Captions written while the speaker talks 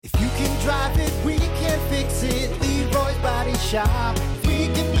drive it, we can fix it. Leroy's Body Shop. We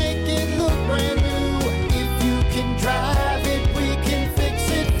can make it look brand new. If you can drive it, we can fix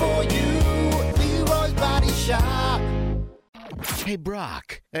it for you. Leroy's Body Shop. Hey,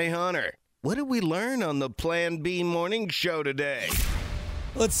 Brock. Hey, Hunter. What did we learn on the Plan B morning show today?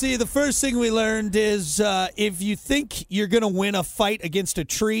 Let's see. The first thing we learned is if you think you're going to win a fight against a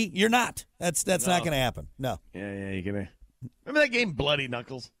tree, you're not. That's not going to happen. No. Yeah, you're going to. Remember that game Bloody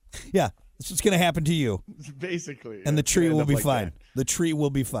Knuckles? Yeah. That's what's going to happen to you. Basically. And the tree will be like fine. that. The tree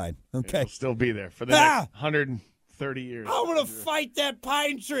will be fine. Okay. It'll still be there for the next 130 years. I'm going to fight that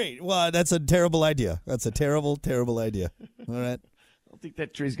pine tree. Well, that's a terrible idea. That's a terrible, terrible idea. All right. I don't think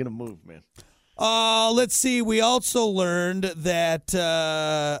that tree's going to move, man. Let's see. We also learned that,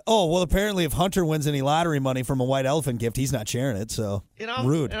 apparently if Hunter wins any lottery money from a white elephant gift, he's not sharing it, so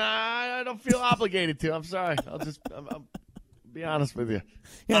rude. And I don't feel obligated to. I'm sorry. I'll be honest with you.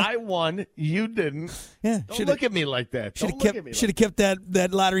 Yeah. I won. You didn't. Yeah. Don't look at me like that. Should have kept that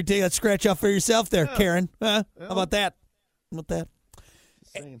lottery ticket, that scratch off for yourself there, Karen. How about that?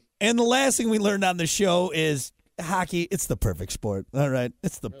 And the last thing we learned on the show is hockey. It's the perfect sport. All right.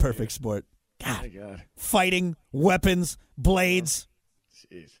 It's the perfect sport. God. Oh, my God. Fighting, weapons, blades.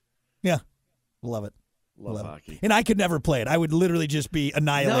 Jeez. Yeah. Love it. Love hockey. And I could never play it. I would literally just be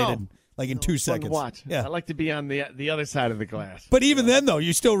annihilated in 2 seconds. Fun to watch. Yeah. I like to be on the other side of the glass. But even then, though,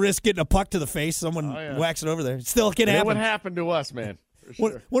 you still risk getting a puck to the face. Someone whacks it over there. It still can happen. What happened to us, man? For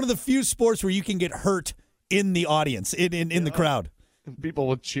sure. One of the few sports where you can get hurt in the audience, in the crowd. People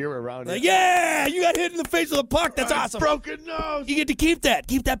will cheer around you. Like, yeah, you got hit in the face with a puck. That's awesome. Broken nose. You get to keep that.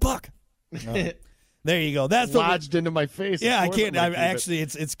 Keep that puck. There you go. That's lodged into my face. Yeah, I can't.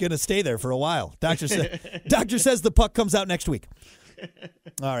 It's going to stay there for a while. Doctor says the puck comes out next week.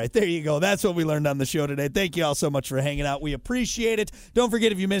 All right, there you go. That's what we learned on the show today. Thank you all so much for hanging out. We appreciate it. Don't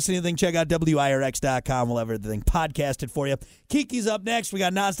forget, if you missed anything, check out WIRX.com. We'll have everything podcasted for you. Kiki's up next. We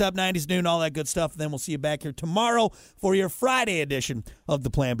got Nonstop 90s Noon, all that good stuff. And then we'll see you back here tomorrow for your Friday edition of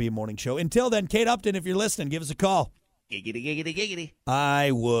the Plan B Morning Show. Until then, Kate Upton, if you're listening, give us a call. Giggity, giggity, giggity. I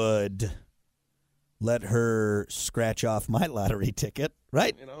would let her scratch off my lottery ticket,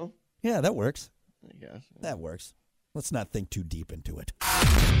 right? You know? Yeah, that works. I guess. That works. Let's not think too deep into it.